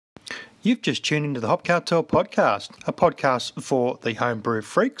You've just tuned into the Hop Cartel podcast, a podcast for the homebrew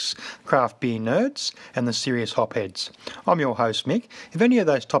freaks, craft beer nerds, and the serious hopheads. I'm your host, Mick. If any of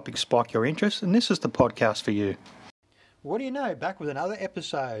those topics spike your interest, then this is the podcast for you. What do you know? Back with another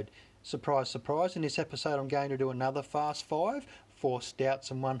episode. Surprise, surprise. In this episode, I'm going to do another Fast Five, 4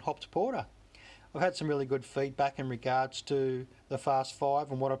 stouts and 1 hopped porter. I've had some really good feedback in regards to the Fast Five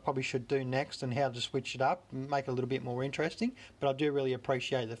and what I probably should do next and how to switch it up and make it a little bit more interesting. But I do really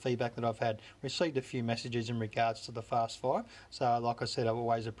appreciate the feedback that I've had. Received a few messages in regards to the Fast Five. So like I said, I've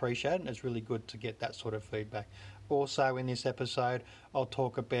always appreciated it, and it's really good to get that sort of feedback. Also in this episode, I'll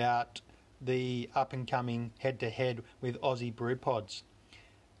talk about the up and coming head-to-head with Aussie Beer Pods.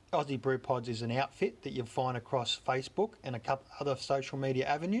 Aussie Beer Pods is an outfit that you'll find across Facebook and a couple other social media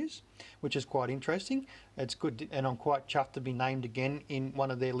avenues, which is quite interesting. It's good, and I'm quite chuffed to be named again in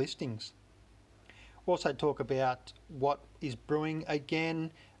one of their listings. Also talk about what is brewing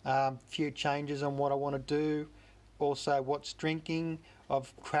again, a few changes on what I want to do, also what's drinking.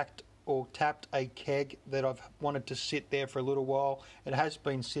 I've cracked or tapped a keg that I've wanted to sit there for a little while. It has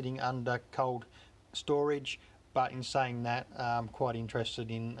been sitting under cold storage, but in saying that, I'm quite interested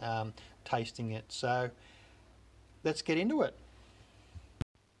in tasting it. So let's get into it.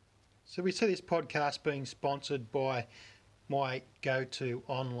 So we see this podcast being sponsored by my go-to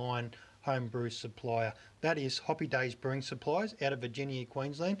online homebrew supplier. That is HOPPY Days Brewing Supplies out of Virginia,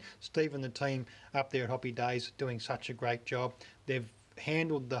 Queensland. Steve and the team up there at HOPPY Days are doing such a great job. They've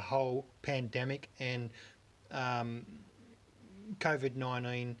handled the whole pandemic and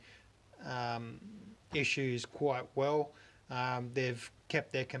COVID-19 issues quite well. They've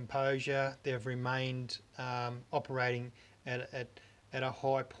kept their composure. They've remained operating at a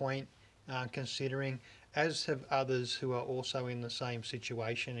high point, considering, as have others who are also in the same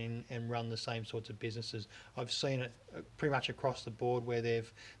situation and run the same sorts of businesses. I've seen it pretty much across the board where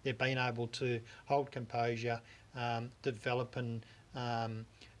they've been able to hold composure, develop and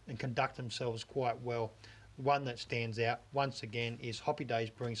conduct themselves quite well. One that stands out once again is HOPPY Days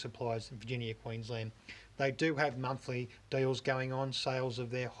Brewing Supplies in Virginia, Queensland. They do have monthly deals going on, sales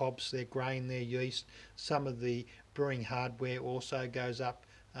of their hops, their grain, their yeast. Some of the brewing hardware also goes up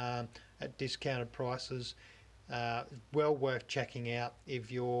at discounted prices. Well worth checking out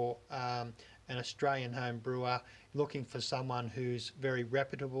if you're an Australian home brewer looking for someone who's very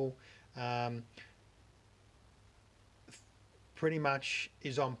reputable, pretty much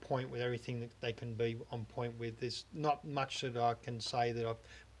is on point with everything that they can be on point with. There's not much that I can say that I've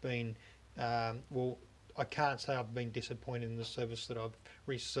been, I can't say I've been disappointed in the service that I've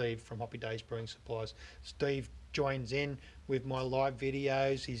received from HOPPY Days Brewing Supplies. Steve joins in with my live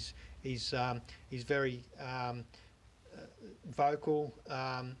videos. He's very vocal.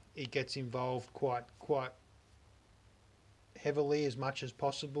 He gets involved quite heavily as much as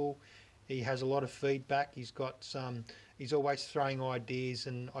possible. He has a lot of feedback. He's always throwing ideas,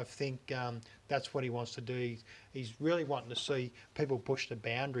 and I think that's what he wants to do. He's really wanting to see people push the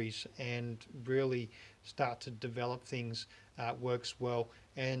boundaries and really start to develop things. Works well,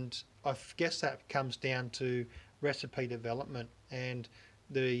 and I guess that comes down to recipe development and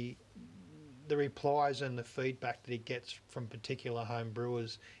the replies and the feedback that he gets from particular home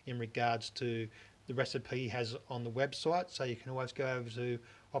brewers in regards to the recipe he has on the website. So you can always go over to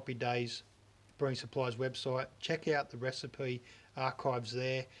HOPPY Days Brewing Supplies website, check out the recipe archives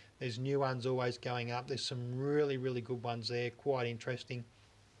there. There's new ones always going up. There's some really good ones there, quite interesting.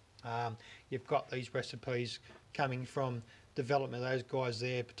 You've got these recipes coming from development of those guys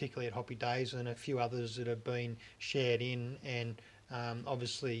there, particularly at HOPPY Days, and a few others that have been shared in and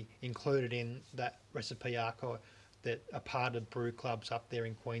obviously included in that recipe archive that are part of brew clubs up there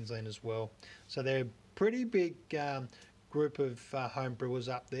in Queensland as well. So they're a pretty big group of home brewers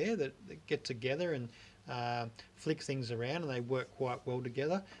up there that get together and flick things around, and they work quite well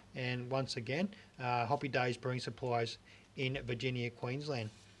together. And once again, HOPPY Days Brewing Supplies in Virginia,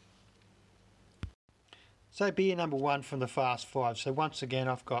 Queensland. So beer number 1 from the Fast Five. So once again,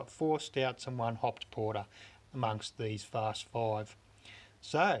 I've got 4 stouts and 1 hopped porter amongst these Fast Five.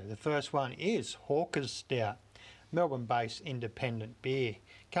 So the first one is Hawker's Stout, Melbourne-based independent beer.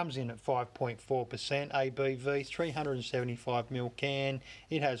 Comes in at 5.4% ABV, 375ml can.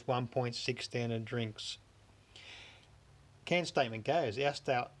 It has 1.6 standard drinks. Can statement goes, our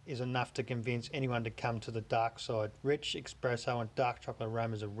stout is enough to convince anyone to come to the dark side. Rich espresso and dark chocolate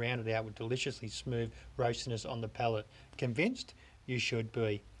aromas are rounded out with deliciously smooth roastiness on the palate. Convinced? You should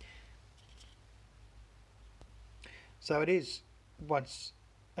be. So it is, once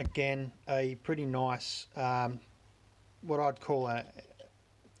again, a pretty nice, what I'd call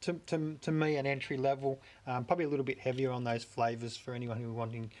to me an entry level, probably a little bit heavier on those flavours for anyone who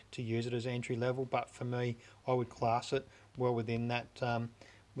wanting to use it as entry level. But for me, I would class it well within that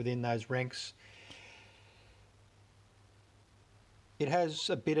within those ranks. It has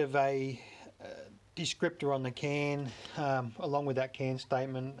a bit of a descriptor on the can, along with that can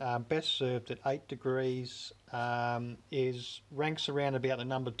statement. Best served at 8 degrees, ranks around about the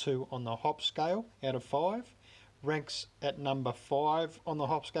number 2 on the hop scale out of 5. Ranks at number 5 on the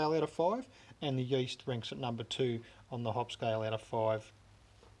hop scale out of 5, and the yeast ranks at number 2 on the hop scale out of 5.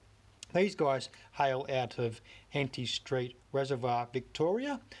 These guys hail out of Henty Street Reservoir,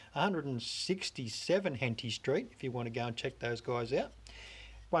 Victoria, 167 Henty Street, if you want to go and check those guys out.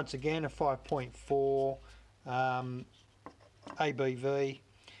 Once again, a 5.4 ABV.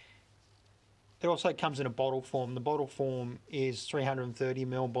 It also comes in a bottle form. The bottle form is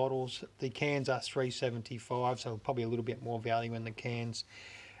 330ml bottles. The cans are 375, so probably a little bit more value in the cans.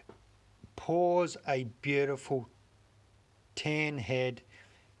 Pours a beautiful tan head.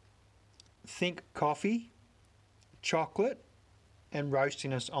 Think coffee, chocolate, and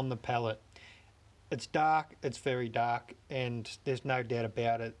roastiness on the palate. It's dark, it's very dark, and there's no doubt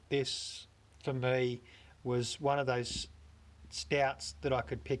about it. This, for me, was one of those stouts that I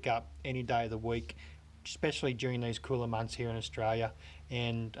could pick up any day of the week, especially during these cooler months here in Australia,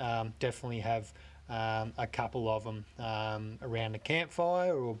 and definitely have a couple of them around the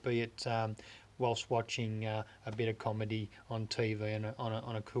campfire, or be it whilst watching a bit of comedy on TV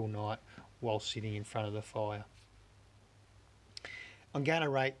on a cool night while sitting in front of the fire. I'm going to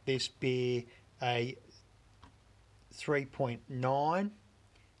rate this beer a 3.9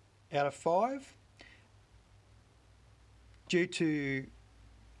 out of 5 due to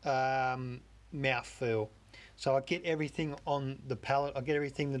mouthfeel. So I get everything on the palate, I get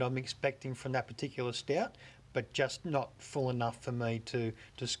everything that I'm expecting from that particular stout, but just not full enough for me to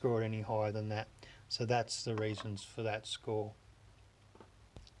score it any higher than that. So that's the reasons for that score.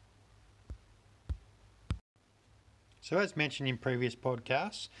 So as mentioned in previous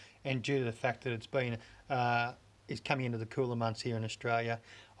podcasts, and due to the fact that it's coming into the cooler months here in Australia,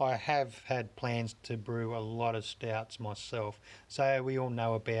 I have had plans to brew a lot of stouts myself. So we all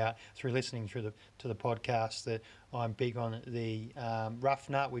know about, through listening to the podcast, that I'm big on the Rough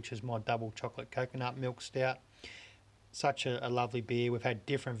Nut, which is my double chocolate coconut milk stout. Such a lovely beer. We've had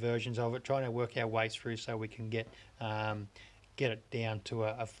different versions of it, trying to work our way through so we can get it down to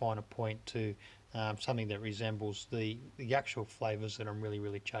a finer point, to something that resembles the actual flavours that I'm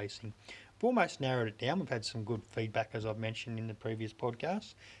really chasing. We've almost narrowed it down. We've had some good feedback, as I've mentioned in the previous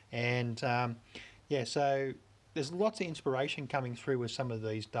podcast, and so there's lots of inspiration coming through with some of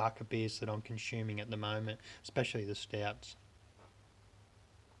these darker beers that I'm consuming at the moment, especially the stouts.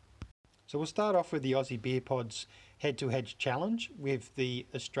 So we'll start off with the Aussie Beer Pods head-to-head challenge with the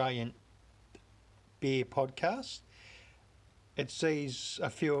Australian Beer Podcast. It sees a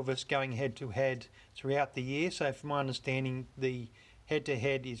few of us going head-to-head throughout the year. So from my understanding, the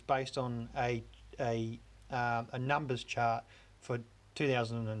head-to-head is based on a numbers chart for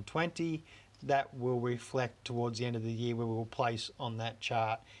 2020 that will reflect towards the end of the year, where we will place on that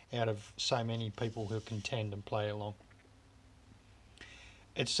chart out of so many people who contend and play along.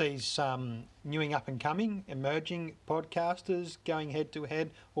 It sees some new up-and-coming, emerging podcasters going head-to-head.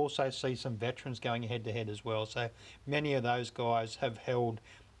 Also sees some veterans going head-to-head as well. So many of those guys have held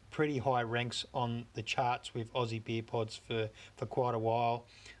pretty high ranks on the charts with Aussie Beer Pods for quite a while.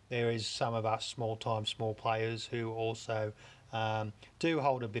 There is some of us small players who also do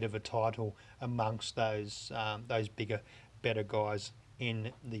hold a bit of a title amongst those bigger, better guys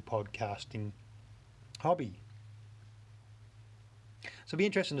in the podcasting hobby. So it'll be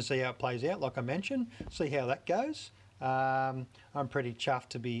interesting to see how it plays out, like I mentioned, see how that goes. I'm pretty chuffed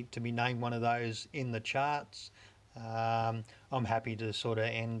to be named one of those in the charts. I'm happy to sort of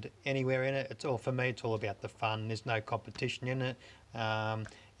end anywhere in it. For me, it's all about the fun. There's no competition in it,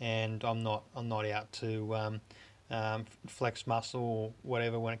 and I'm not out to flex muscle or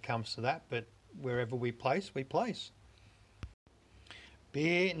whatever when it comes to that. But wherever we place, we place.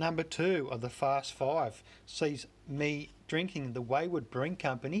 Beer number 2 of the Fast 5 sees me drinking the Wayward Brewing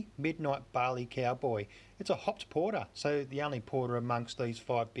Company Midnight Barley Cowboy. It's a hopped porter, so the only porter amongst these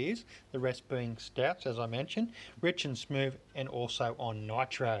 5 beers, the rest being stouts, as I mentioned, rich and smooth, and also on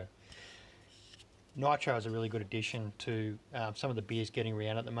nitro. Nitro is a really good addition to some of the beers getting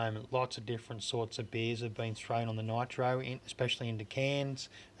around at the moment. Lots of different sorts of beers have been thrown on the nitro, especially into cans.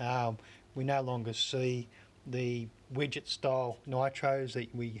 We no longer see the widget style nitros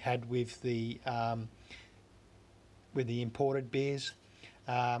that we had with the imported beers.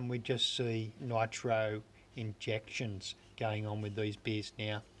 We just see nitro injections going on with these beers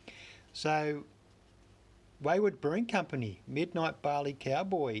now. So, Wayward Brewing Company Midnight Barley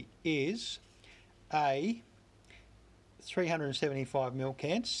Cowboy is a 375ml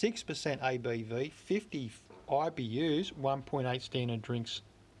can, 6% ABV, 50 IBUs, 1.8 standard drinks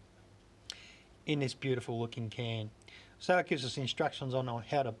in this beautiful looking can. So it gives us instructions on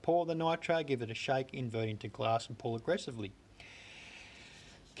how to pour the nitro, give it a shake, invert into glass and pour aggressively.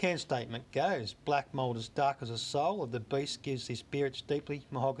 Can statement goes, black malt as dark as the soul of the beast gives this beer its deeply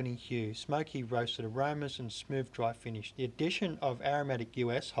mahogany hue, smoky roasted aromas and smooth dry finish. The addition of aromatic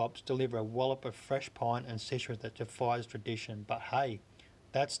US hops deliver a wallop of fresh pine and citrus that defies tradition, but hey,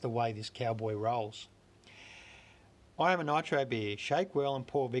 that's the way this cowboy rolls. I am a nitro beer, shake well and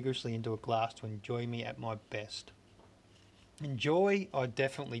pour vigorously into a glass to enjoy me at my best. Enjoy, I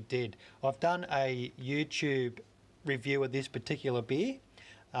definitely did. I've done a YouTube review of this particular beer.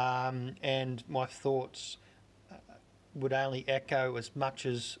 And my thoughts would only echo as much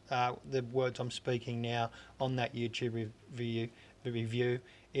as the words I'm speaking now on that YouTube review.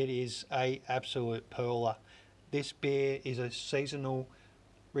 It is a absolute perler. This beer is a seasonal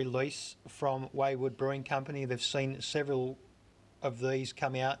release from Wayward Brewing Company. They've seen several of these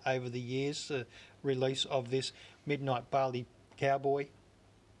come out over the years, the release of this Midnight Barley Cowboy.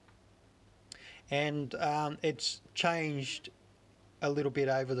 And it's changed a little bit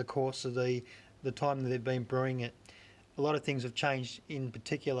over the course of the time that they've been brewing it. A lot of things have changed, in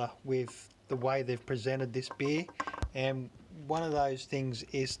particular with the way they've presented this beer, and one of those things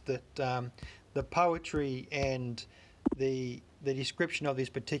is that the poetry and the description of this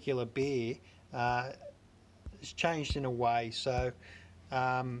particular beer has changed in a way. So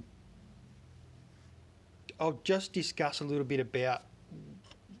I'll just discuss a little bit about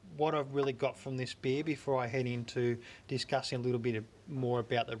what I've really got from this beer before I head into discussing a little bit more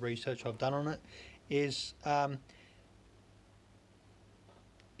about the research I've done on it. Is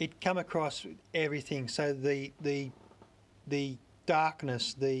it come across everything? So the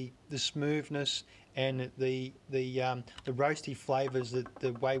darkness, the smoothness, and the roasty flavours that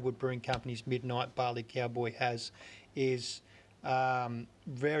the Wayward Brewing Company's Midnight Barley Cowboy has is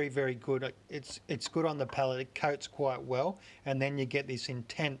very, very good. It's good on the palate. It coats quite well, and then you get this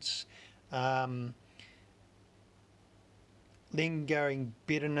intense lingering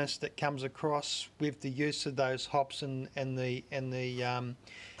bitterness that comes across with the use of those hops and the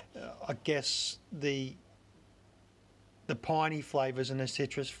I guess the piney flavours and the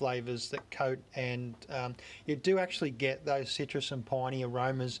citrus flavours that coat, and you do actually get those citrus and piney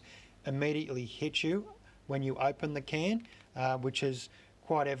aromas immediately hit you when you open the can, which is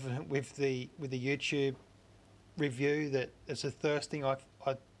quite evident with the YouTube review. That it's the first thing I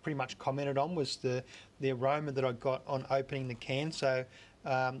pretty much commented on was the aroma that I got on opening the can. So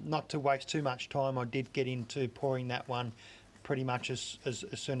not to waste too much time, I did get into pouring that one pretty much as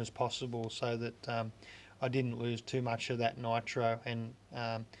soon as possible, so that I didn't lose too much of that nitro and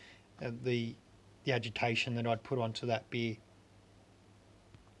the agitation that I'd put onto that beer.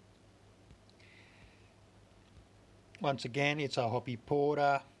 Once again, it's a hoppy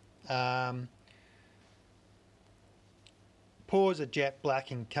porter. Pours a jet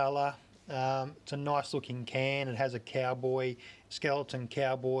black in colour. It's a nice looking can. It has a skeleton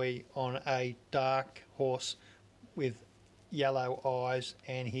cowboy on a dark horse with yellow eyes,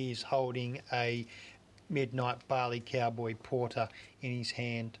 and he's holding a Midnight Barley Cowboy Porter in his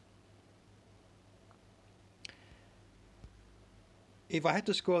hand. If I had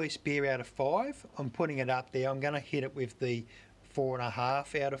to score this beer out of 5, I'm putting it up there. I'm going to hit it with the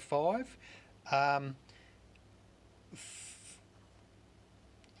 4.5 out of 5.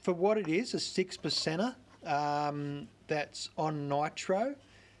 For what it is, a 6%er that's on nitro.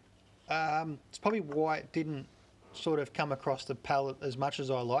 It's probably why it didn't sort of come across the palate as much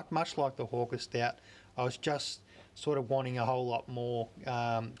as I like. Much like the Hawker Stout, I was just sort of wanting a whole lot more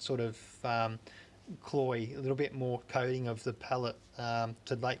cloy, a little bit more coating of the palate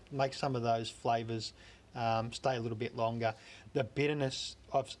to make some of those flavours stay a little bit longer. The bitterness,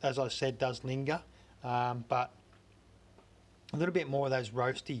 as I said, does linger, but a little bit more of those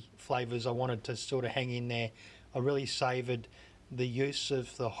roasty flavours I wanted to sort of hang in there. I really savoured the use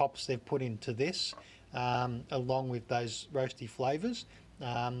of the hops they've put into this, along with those roasty flavours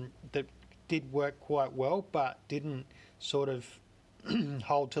that did work quite well, but didn't sort of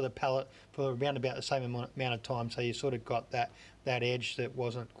hold to the palate for around about the same amount of time, so you sort of got that edge that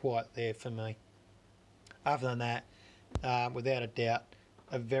wasn't quite there for me. Other than that, without a doubt,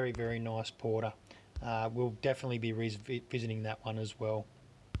 a very, very nice porter. We'll definitely be revisiting that one as well.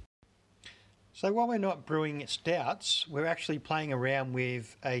 So while we're not brewing stouts, we're actually playing around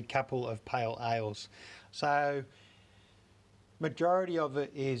with a couple of pale ales. So Majority of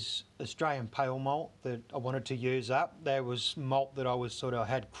it is Australian pale malt that I wanted to use up. There was malt that I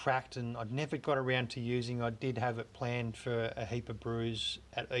had cracked and I'd never got around to using. I did have it planned for a heap of brews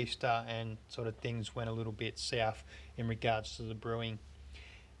at Easter, and sort of things went a little bit south in regards to the brewing.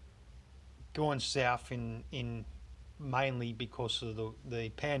 Going south in mainly because of the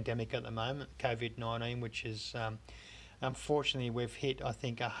pandemic at the moment, COVID-19, which is unfortunately we've hit, I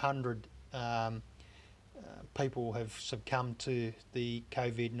think, 100 people have succumbed to the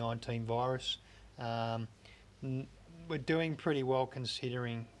COVID-19 virus. We're doing pretty well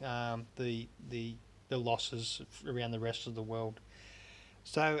considering the losses around the rest of the world.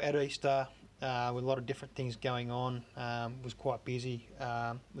 So at Easter, with a lot of different things going on, was quite busy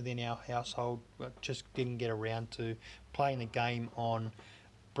within our household. But just didn't get around to playing the game on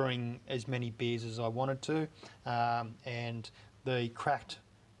brewing as many beers as I wanted to, and the cracked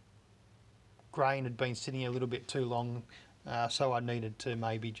grain had been sitting a little bit too long, so I needed to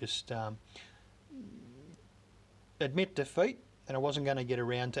maybe just admit defeat, and I wasn't going to get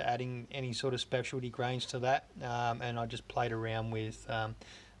around to adding any sort of specialty grains to that, and I just played around with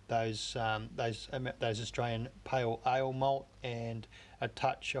those Australian pale ale malt and a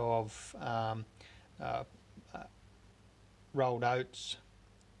touch of rolled oats,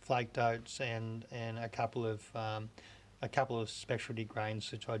 flaked oats, and a couple of specialty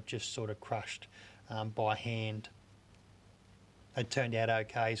grains which I just sort of crushed by hand. It turned out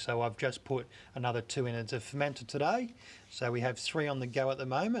okay, so I've just put another 2 in into fermenter today. So we have 3 on the go at the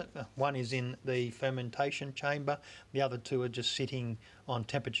moment. One is in the fermentation chamber. The other 2 are just sitting on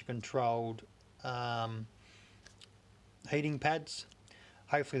temperature controlled heating pads.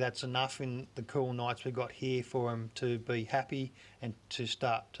 Hopefully that's enough in the cool nights we've got here for them to be happy and to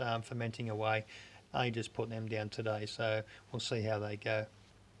start fermenting away. I just put them down today, so we'll see how they go.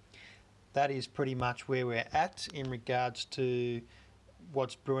 That is pretty much where we're at in regards to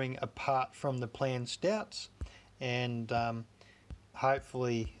what's brewing apart from the planned stouts, and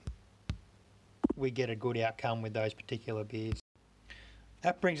hopefully we get a good outcome with those particular beers.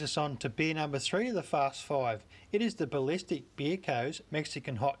 That brings us on to beer number 3 of the Fast 5. It is the Ballistic Beer Co.'s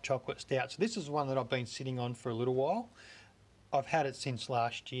Mexican Hot Chocolate Stout. So this is one that I've been sitting on for a little while. I've had it since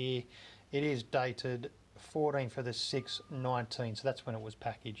last year. It is dated 14th of the 6th, 19, so that's when it was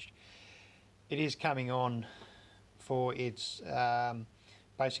packaged. It is coming on for its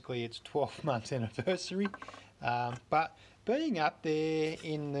basically its 12-month anniversary, but being up there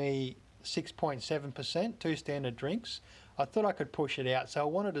in the 6.7%, 2 standard drinks, I thought I could push it out. So I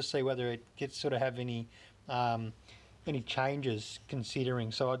wanted to see whether it could sort of have any changes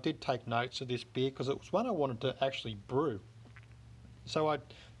considering. So I did take notes of this beer because it was one I wanted to actually brew. So I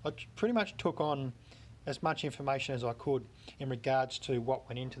pretty much took on as much information as I could in regards to what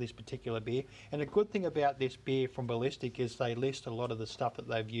went into this particular beer. And the good thing about this beer from Ballistic is they list a lot of the stuff that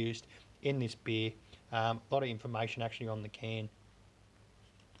they've used in this beer. A lot of information actually on the can.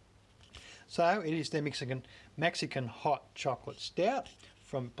 So it is the Mexican Hot Chocolate Stout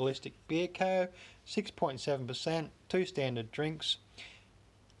from Ballistic Beer Co. 6.7%, 2 standard drinks.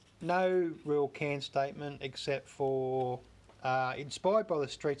 No real can statement except for inspired by the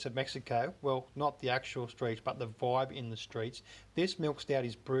streets of Mexico. Well, not the actual streets, but the vibe in the streets. This milk stout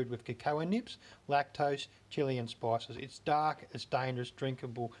is brewed with cacao nibs, lactose, chili and spices. It's dark, it's dangerous,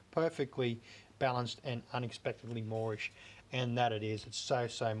 drinkable, perfectly balanced and unexpectedly moorish. And that it is. It's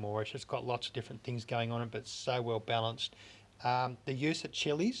so moorish. It's got lots of different things going on it, but it's so well balanced. The use of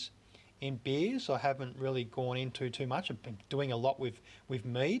chilies in beers I haven't really gone into too much. I've been doing a lot with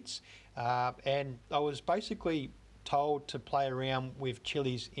meads, and I was basically told to play around with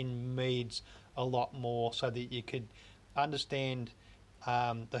chilies in meads a lot more so that you could understand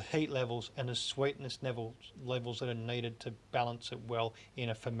the heat levels and the sweetness levels that are needed to balance it well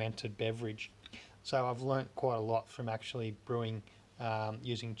in a fermented beverage. So I've learnt quite a lot from actually brewing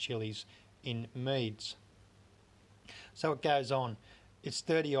using chilies in meads. So it goes on. It's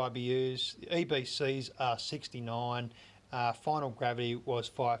 30 IBUs, EBCs are 69, final gravity was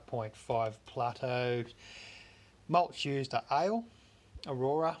 5.5 plateau. Malts used are ale,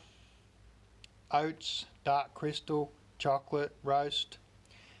 Aurora, oats, dark crystal, chocolate, roast.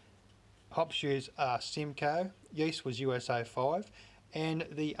 Hops used are Simcoe, yeast was US-05, and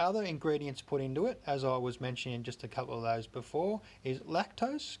the other ingredients put into it, as I was mentioning just a couple of those before, is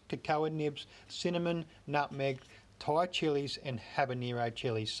lactose, cacao nibs, cinnamon, nutmeg, Thai chilies and habanero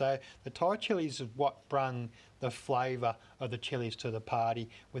chilies. So the Thai chilies is what brung the flavour of the chilies to the party,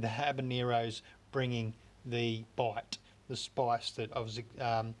 with the habaneros bringing the bite, the spice that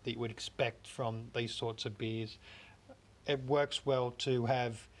that you would expect from these sorts of beers. It works well to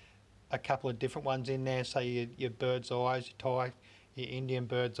have a couple of different ones in there, so your bird's eyes, your Thai, your Indian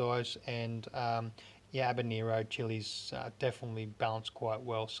bird's eyes, and your habanero chilies definitely balance quite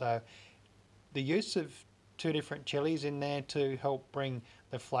well. So the use of two different chilies in there to help bring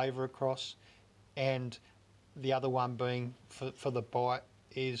the flavour across, and the other one being for the bite,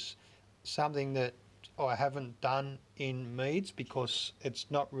 is something that I haven't done in meads because it's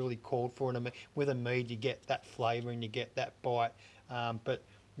not really called for in a mead. With a mead you get that flavour and you get that bite, but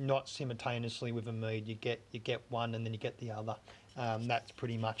not simultaneously with a mead. You get one and then you get the other. That's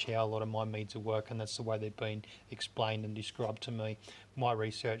pretty much how a lot of my meads work, and that's the way they've been explained and described to me. My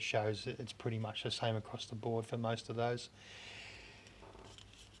research shows that it's pretty much the same across the board for most of those.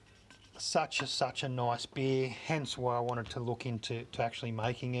 Such a nice beer, hence why I wanted to look into actually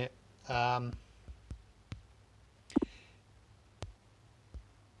making it. I'm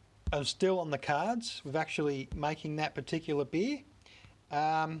still on the cards with actually making that particular beer.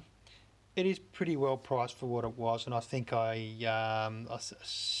 It is pretty well priced for what it was, and I think a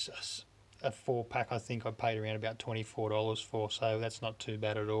 4-pack I think I paid around about $24 for, so that's not too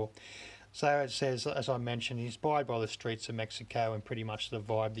bad at all. So it says, as I mentioned, inspired by the streets of Mexico and pretty much the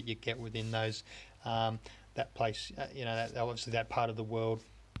vibe that you get within those that place, obviously that part of the world.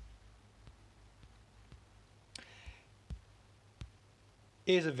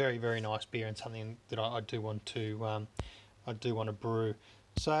 It is a very, very nice beer and something that I do want to brew.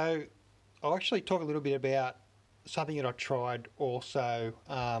 So I'll actually talk a little bit about something that I tried also.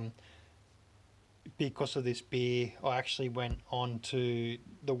 Because of this beer, I actually went onto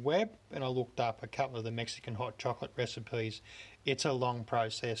the web and I looked up a couple of the Mexican hot chocolate recipes. It's a long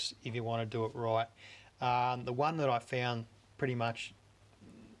process if you want to do it right. The one that I found pretty much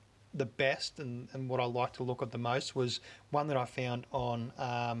the best and what I like to look at the most was one that I found on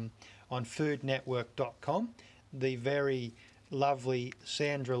foodnetwork.com. The very lovely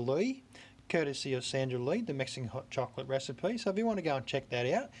Sandra Lee, courtesy of Sandra Lee, the Mexican hot chocolate recipe. So if you want to go and check that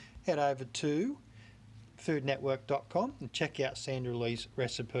out, head over to foodnetwork.com and check out Sandra Lee's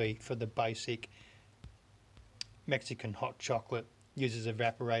recipe for the basic Mexican hot chocolate. Uses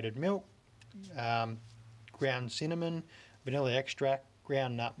evaporated milk, ground cinnamon, vanilla extract,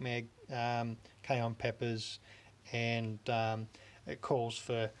 ground nutmeg, cayenne peppers, and it calls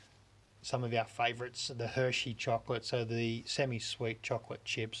for some of our favourites, the Hershey chocolate, so the semi-sweet chocolate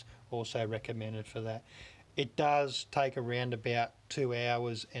chips, also recommended for that. It does take around about 2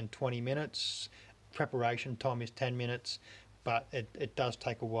 hours and 20 minutes. Preparation time is 10 minutes, but it does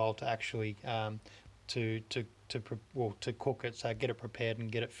take a while to actually to cook it. So get it prepared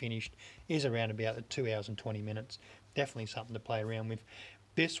and get it finished is around about the 2 hours and 20 minutes. Definitely something to play around with.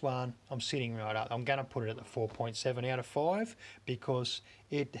 This one, I'm sitting right up. I'm going to put it at the 4.7 out of 5 because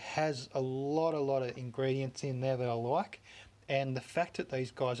it has a lot of ingredients in there that I like. And the fact that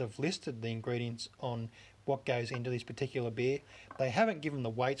these guys have listed the ingredients on what goes into this particular beer, they haven't given the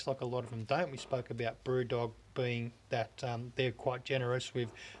weights like a lot of them don't. We spoke about Brewdog being that they're quite generous with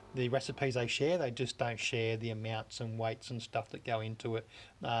the recipes they share. They just don't share the amounts and weights and stuff that go into it.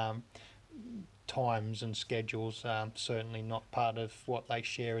 Times and schedules, certainly not part of what they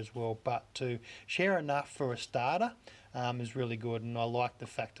share as well, but to share enough for a starter is really good. And I like the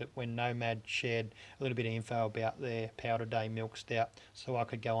fact that when Nomad shared a little bit of info about their Powder Day Milk Stout, so I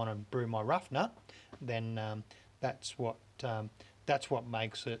could go on and brew my rough nut, then that's what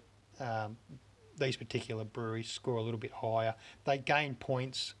makes it these particular breweries score a little bit higher. They gain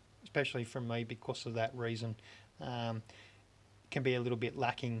points, especially from me, because of that reason. Can be a little bit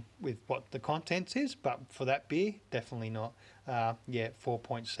lacking with what the contents is, but for that beer, definitely not.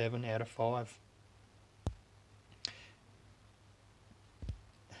 4.7 out of 5.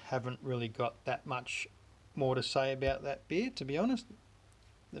 Haven't really got that much more to say about that beer, to be honest.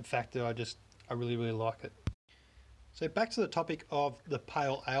 The fact that I really like it. So back to the topic of the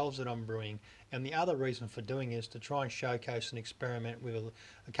pale ales that I'm brewing, and the other reason for doing it is to try and showcase and experiment with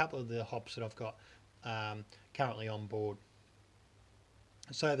a couple of the hops that I've got currently on board.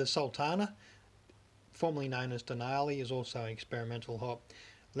 So the Sultana, formerly known as Denali, is also an experimental hop.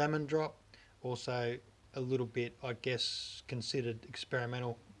 Lemon Drop, also a little bit, I guess, considered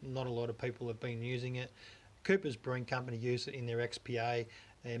experimental. Not a lot of people have been using it. Cooper's Brewing Company use it in their XPA.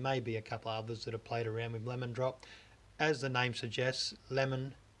 There may be a couple others that have played around with Lemon Drop. As the name suggests,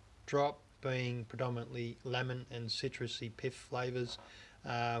 Lemon Drop being predominantly lemon and citrusy pith flavours,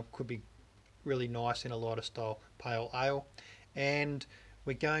 could be really nice in a lighter style pale ale. And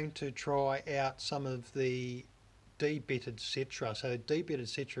we're going to try out some of the debitted citra. So debitted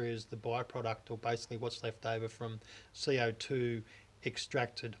citra is the byproduct, or basically what's left over from CO2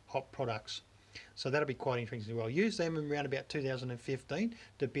 extracted hop products. So that'll be quite interesting as well. Used them in around about 2015,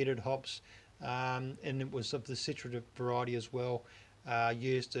 the bittered hops, and it was of the citra variety as well.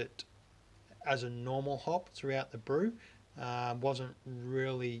 Used it as a normal hop throughout the brew. Wasn't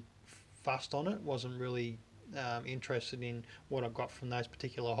really fussed on it, wasn't really interested in what I got from those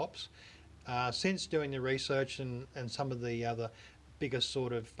particular hops. Since doing the research and some of the other bigger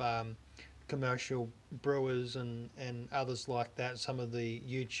sort of commercial brewers and others like that, some of the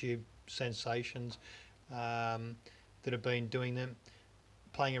YouTube sensations that have been doing them,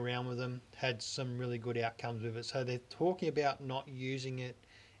 playing around with them, had some really good outcomes with it. So they're talking about not using it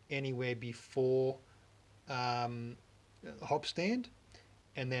anywhere before hop stand,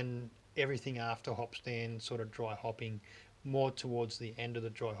 and then everything after hop stand, sort of dry hopping, more towards the end of the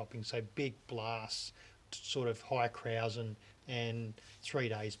dry hopping. So big blasts, sort of high krausen, and 3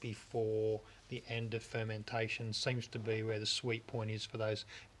 days before the end of fermentation seems to be where the sweet point is for those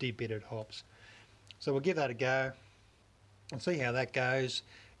debittered hops. So we'll give that a go and see how that goes.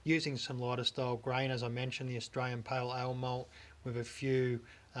 Using some lighter style grain, as I mentioned, the Australian Pale Ale malt, with a few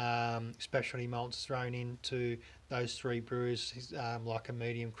specialty malts thrown into those 3 brews, like a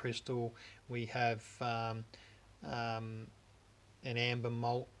medium crystal. We have an amber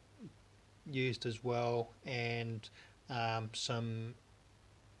malt used as well, and some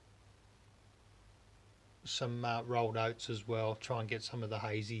rolled oats as well. Try and get some of the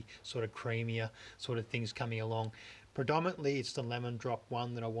hazy, sort of creamier sort of things coming along. Predominantly it's the lemon drop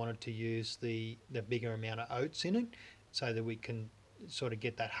one that I wanted to use the bigger amount of oats in it, so that we can sort of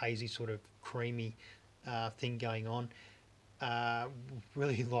get that hazy sort of creamy thing going on.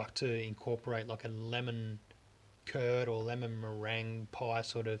 Really like to incorporate like a lemon curd or lemon meringue pie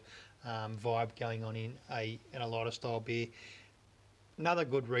sort of vibe going on in a lighter style beer. Another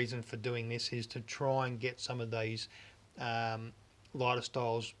good reason for doing this is to try and get some of these lighter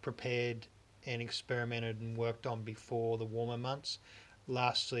styles prepared and experimented and worked on before the warmer months.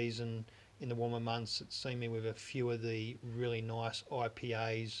 Last season, in the warmer months, it seen me with a few of the really nice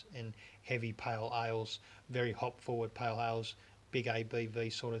IPAs and heavy pale ales, very hop forward pale ales, big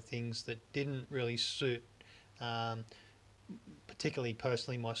ABV sort of things that didn't really suit, particularly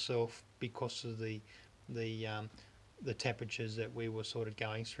personally myself, because of the temperatures that we were sort of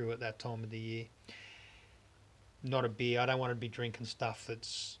going through at that time of the year. Not a beer. I don't want to be drinking stuff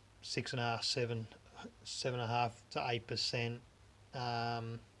that's 6.5, 7.5 to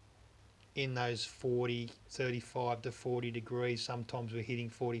 8%. In those 35 to 40 degrees. Sometimes we're hitting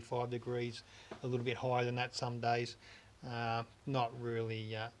 45 degrees, a little bit higher than that some days. Not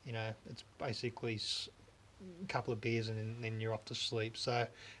really, it's basically a couple of beers and then you're off to sleep. So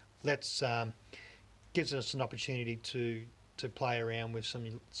let's gives us an opportunity to play around with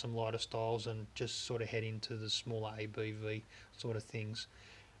some lighter styles and just sort of head into the smaller ABV sort of things.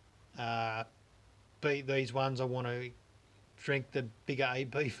 These ones I want to drink the bigger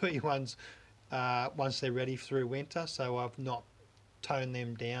ABV ones once they're ready through winter, so I've not toned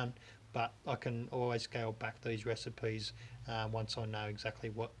them down, but I can always scale back these recipes once I know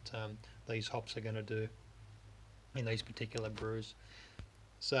exactly what these hops are going to do in these particular brews.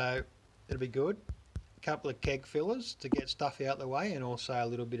 So it'll be good. A couple of keg fillers to get stuff out the way, and also a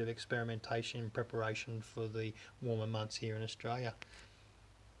little bit of experimentation in preparation for the warmer months here in Australia.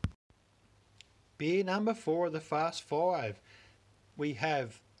 Beer number 4 of the Fast 5. We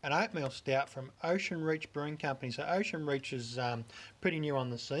have an oatmeal stout from Ocean Reach Brewing Company. So Ocean Reach is pretty new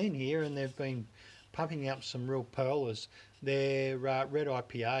on the scene here, and they've been pumping up some real pearlers. Their red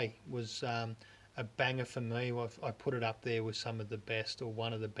IPA was a banger for me. I put it up there with some of the best, or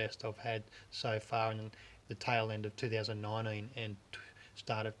one of the best I've had so far in the tail end of 2019 and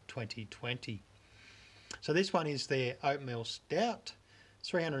start of 2020. So this one is their oatmeal stout,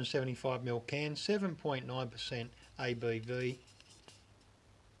 375ml can, 7.9% ABV,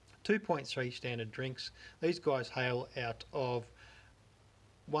 2.3 standard drinks. These guys hail out of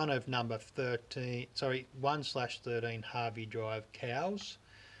one of number 1/13 Harvey Drive, Cows.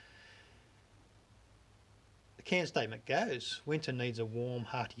 The can statement goes, winter needs a warm,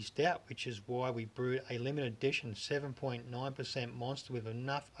 hearty stout, which is why we brewed a limited edition 7.9% monster with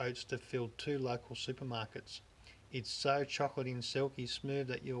enough oats to fill 2 local supermarkets. It's so chocolatey and silky smooth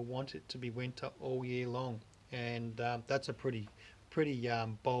that you'll want it to be winter all year long. And that's a pretty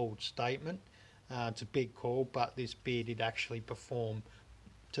bold statement. It's a big call, but this beer did actually perform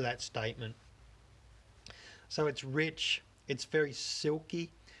to that statement. So it's rich, it's very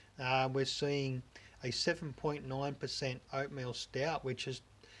silky. We're seeing a 7.9% oatmeal stout, which is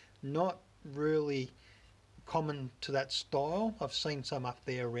not really common to that style. I've seen some up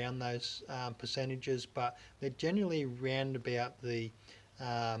there around those percentages, but they're generally round about the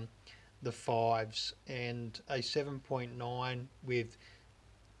the fives, and a 7.9 with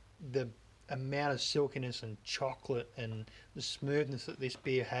the amount of silkiness and chocolate and the smoothness that this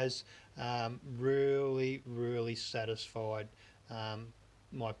beer has really satisfied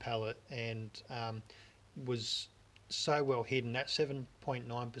my palate, and was so well hidden. That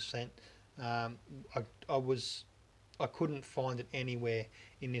 7.9%, I couldn't find it anywhere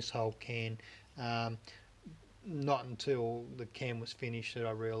in this whole can. Not until the can was finished that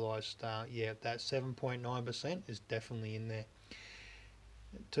I realised, yeah, that 7.9% is definitely in there.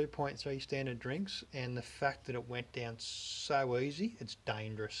 2.3 standard drinks, and the fact that it went down so easy, it's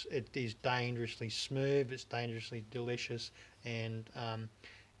dangerous. It is dangerously smooth, it's dangerously delicious, and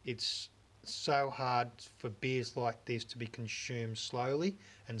it's so hard for beers like this to be consumed slowly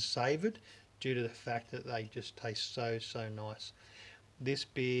and savoured due to the fact that they just taste so nice. This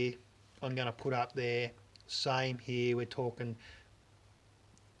beer I'm going to put up there, same here, we're talking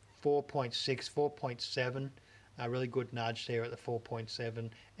 4.6, 4.7, a really good nudge there at the 4.7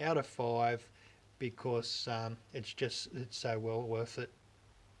 out of 5, because it's so well worth it.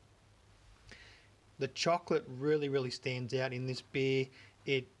 The chocolate really stands out in this beer.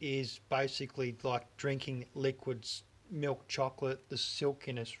 It is basically like drinking liquids, milk chocolate. The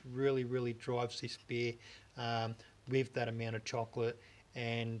silkiness really drives this beer with that amount of chocolate,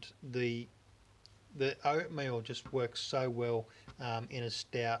 and the oatmeal just works so well in a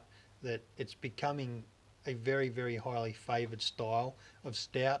stout that it's becoming a very highly favoured style of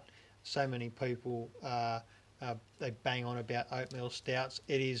stout. So many people they bang on about oatmeal stouts.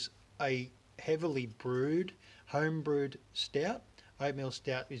 It is a heavily brewed, home brewed stout. Oatmeal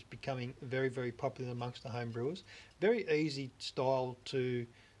stout is becoming very popular amongst the home brewers. Very easy style to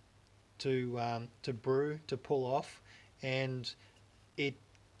brew, to pull off, and it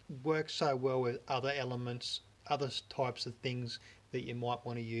works so well with other elements, other types of things that you might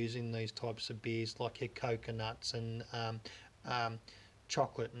want to use in these types of beers, like your coconuts and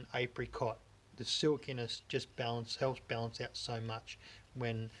chocolate and apricot. The silkiness just helps balance out so much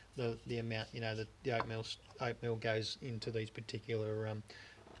when the amount, the oatmeal goes into these particular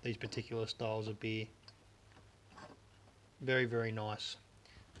styles of beer. Very nice.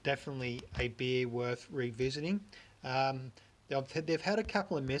 Definitely a beer worth revisiting. They've had a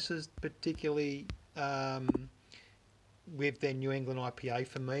couple of misses, particularly with their New England IPA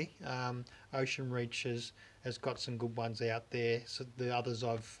for me. Ocean Reach has got some good ones out there. So the others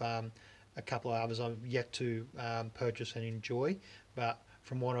a couple of others I've yet to purchase and enjoy, but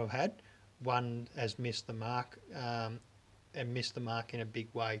from what I've had, one has missed the mark, and missed the mark in a big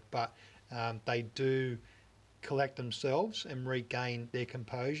way. But they do collect themselves and regain their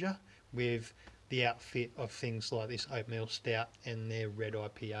composure with the outfit of things like this oatmeal stout and their red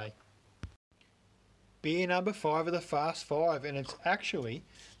IPA. Beer number 5 of the Fast 5, and it's actually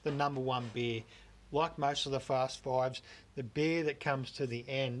the number 1 beer. Like most of the Fast 5s, the beer that comes to the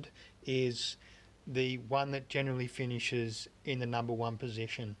end is the one that generally finishes in the number 1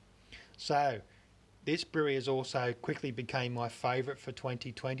 position. So this brewery has also quickly became my favourite for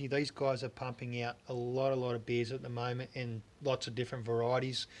 2020. These guys are pumping out a lot of beers at the moment in lots of different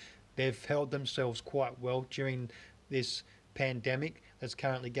varieties. They've held themselves quite well during this pandemic that's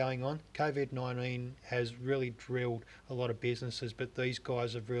currently going on. COVID-19 has really drilled a lot of businesses, but these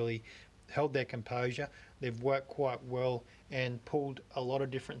guys have really held their composure. They've worked quite well and pulled a lot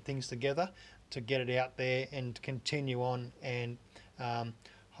of different things together to get it out there and continue on and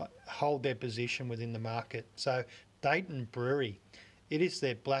hold their position within the market. So Dayton Brewery, it is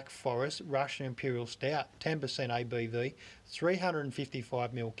their Black Forest Russian Imperial Stout, 10% ABV,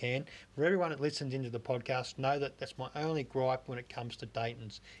 355ml can. For everyone that listens into the podcast, know that that's my only gripe when it comes to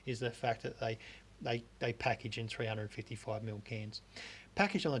Dayton's, is the fact that they package in 355ml cans.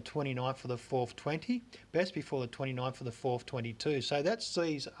 Packaged on the 29th of the 4th 20, best before the 29th of the 4th 22. So that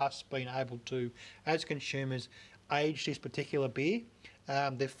sees us being able to, as consumers, age this particular beer.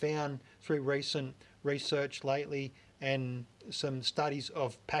 They've found through recent research lately and some studies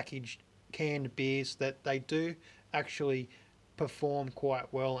of packaged canned beers that they do actually perform quite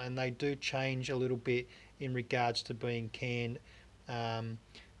well, and they do change a little bit in regards to being canned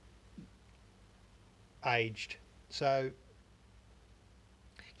aged. So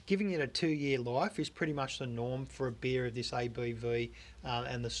giving it a 2-year life is pretty much the norm for a beer of this ABV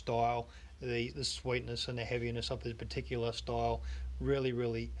and the style. The sweetness and the heaviness of the particular style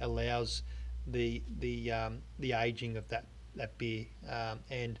really allows the aging of that beer,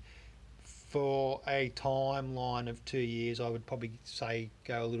 and for a timeline of 2 years, I would probably say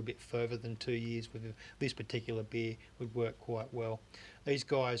go a little bit further than 2 years with this particular beer would work quite well. These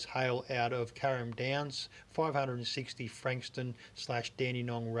guys hail out of Carrum Downs, 560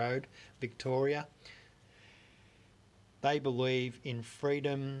 Frankston/Dandenong Road, Victoria. They believe in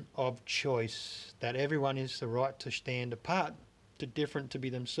freedom of choice, that everyone has the right to stand apart, to different to be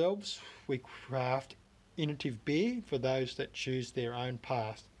themselves. We craft innovative beer for those that choose their own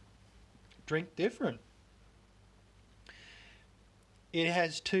path. Drink different. It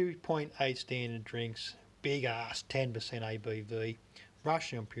has 2.8 standard drinks, big ass 10% ABV,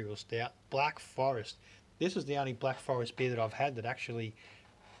 Russian Imperial Stout, Black Forest. This is the only Black Forest beer that I've had that actually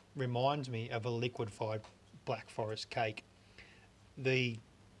reminds me of a liquefied Black Forest cake. The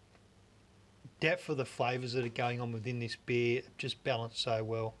depth of the flavours that are going on within this beer just balance so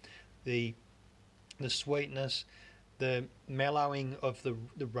well. The sweetness, the mellowing of the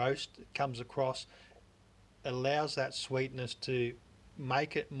roast that comes across allows that sweetness to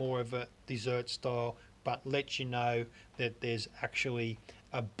make it more of a dessert style, but lets you know that there's actually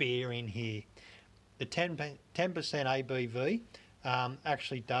a beer in here. The 10% ABV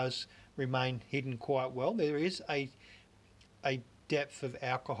actually does remain hidden quite well. There is a depth of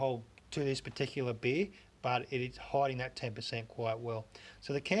alcohol to this particular beer, but it is hiding that 10% quite well.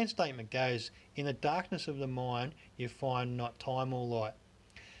 So the can statement goes, in the darkness of the mind you find not time or light.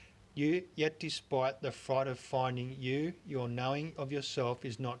 Yet despite the fright of finding you, your knowing of yourself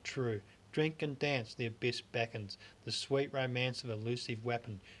is not true. Drink and dance, the abyss beckons, the sweet romance of elusive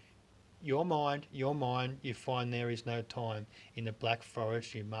weapon. Your mind, you find there is no time. In the Black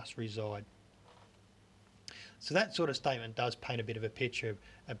Forest you must reside. So that sort of statement does paint a bit of a picture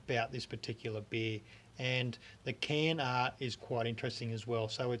about this particular beer, and the can art is quite interesting as well.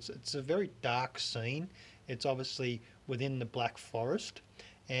 So it's a very dark scene. It's obviously within the Black Forest,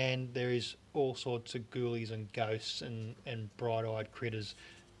 and there is all sorts of ghoulies and ghosts and bright-eyed critters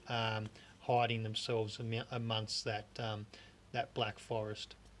hiding themselves amongst that Black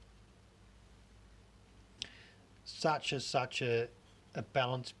Forest. Such a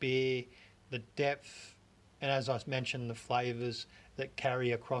balanced beer, the depth, and as I mentioned, the flavours that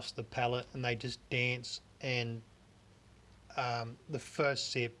carry across the palate, and they just dance. And the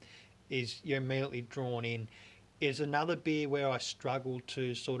first sip is you're immediately drawn in. Is another beer where I struggle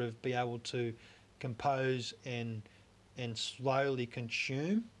to sort of be able to compose and slowly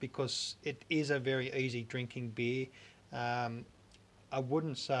consume, because it is a very easy drinking beer. I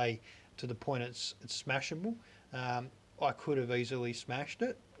wouldn't say to the point it's smashable. I could have easily smashed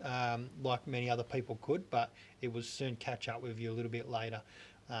it, like many other people could, but it will soon catch up with you a little bit later,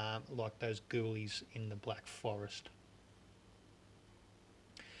 like those ghoulies in the Black Forest.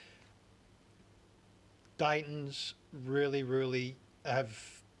 Dayton's really have,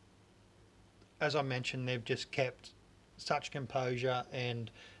 as I mentioned, they've just kept such composure, and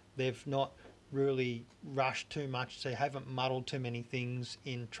they've not really rushed too much. They haven't muddled too many things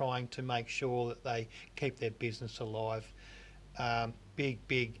in trying to make sure that they keep their business alive.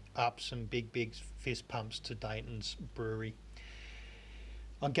 Big ups and big fist pumps to Dayton's brewery.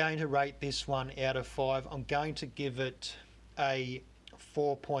 I'm going to rate this one out of 5. I'm going to give it a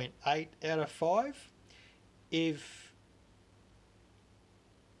 4.8 out of 5. If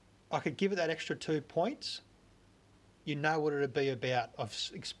I could give it that extra 2 points, you know what it would be about. I've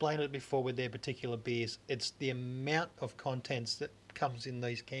explained it before with their particular beers. It's the amount of contents that comes in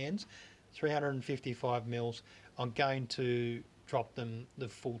these cans, 355 mils. I'm going to drop them the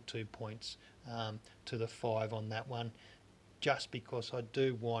full 2 points to the 5 on that one, just because I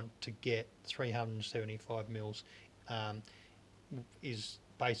do want to get 375 mils. Is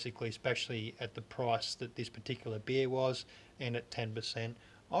basically, especially at the price that this particular beer was, and at 10%,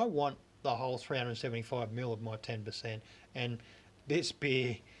 I want the whole 375 mil of my 10%, and this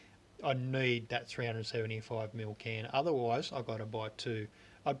beer, I need that 375 mil can. Otherwise, I've got to buy 2.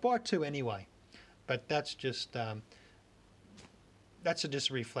 I'd buy 2 anyway, but that's just a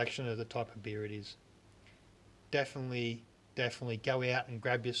reflection of the type of beer it is. Definitely go out and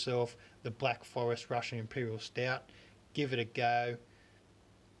grab yourself the Black Forest Russian Imperial Stout. Give it a go.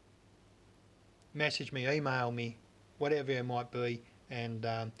 Message me, email me, whatever it might be, and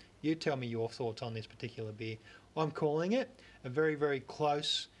you tell me your thoughts on this particular beer. I'm calling it a very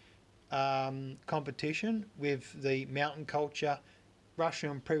close competition with the Mountain Culture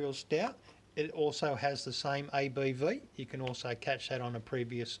Russian Imperial Stout. It also has the same ABV. You can also catch that on a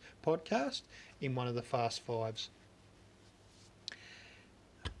previous podcast in one of the Fast Fives.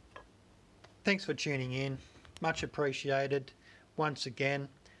 Thanks for tuning in. Much appreciated. Once again,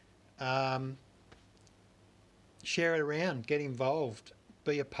 share it around, get involved,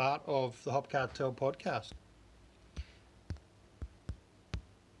 be a part of the Hop Cartel podcast.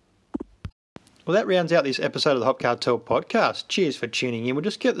 Well, that rounds out this episode of the Hop Cartel podcast. Cheers for tuning in. We'll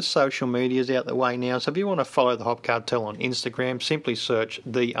just get the social medias out the way now. So if you want to follow the Hop Cartel on Instagram, simply search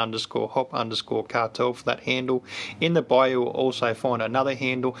 _hop_cartel for that handle. In the bio, you'll also find another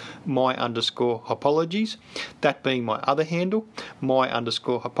handle, my_hopologies. That being my other handle,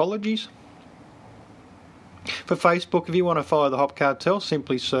 my_hopologies. For Facebook, if you want to follow the Hop Cartel,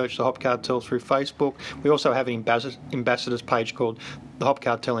 simply search the Hop Cartel through Facebook. We also have an ambassadors page called the Hop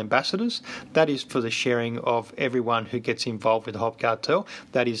Cartel Ambassadors. That is for the sharing of everyone who gets involved with the Hop Cartel.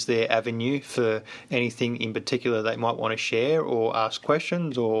 That is their avenue for anything in particular they might want to share or ask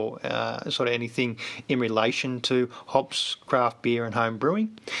questions or sort of anything in relation to hops, craft beer and home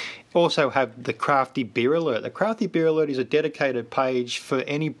brewing. Also have the Crafty Beer Alert. The Crafty Beer Alert is a dedicated page for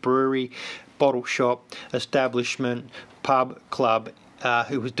any brewery, bottle shop, establishment, pub, club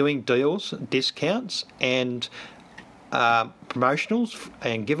who is doing deals, discounts and promotionals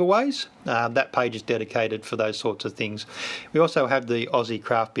and giveaways. That page is dedicated for those sorts of things. We also have the Aussie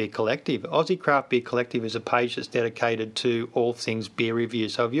Craft Beer Collective. Aussie Craft Beer Collective is a page that's dedicated to all things beer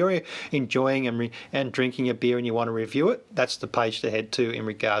reviews. So if you're enjoying and drinking a beer and you want to review it, that's the page to head to in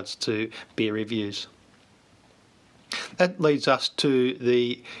regards to beer reviews. That leads us to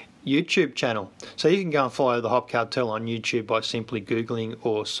the YouTube channel. So you can go and follow the Hop Cartel on YouTube by simply Googling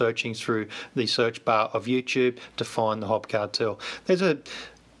or searching through the search bar of YouTube to find the Hop Cartel. There's a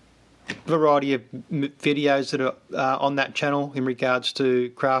variety of videos that are on that channel in regards to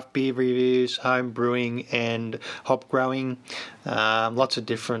craft beer reviews, home brewing and hop growing. Lots of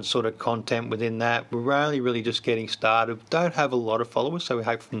different sort of content within that. We're only really just getting started. Don't have a lot of followers, so we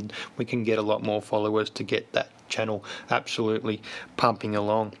hope we can get a lot more followers to get that channel absolutely pumping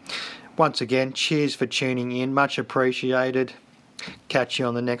along. Once again, cheers for tuning in. Much appreciated. Catch you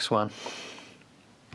on the next one.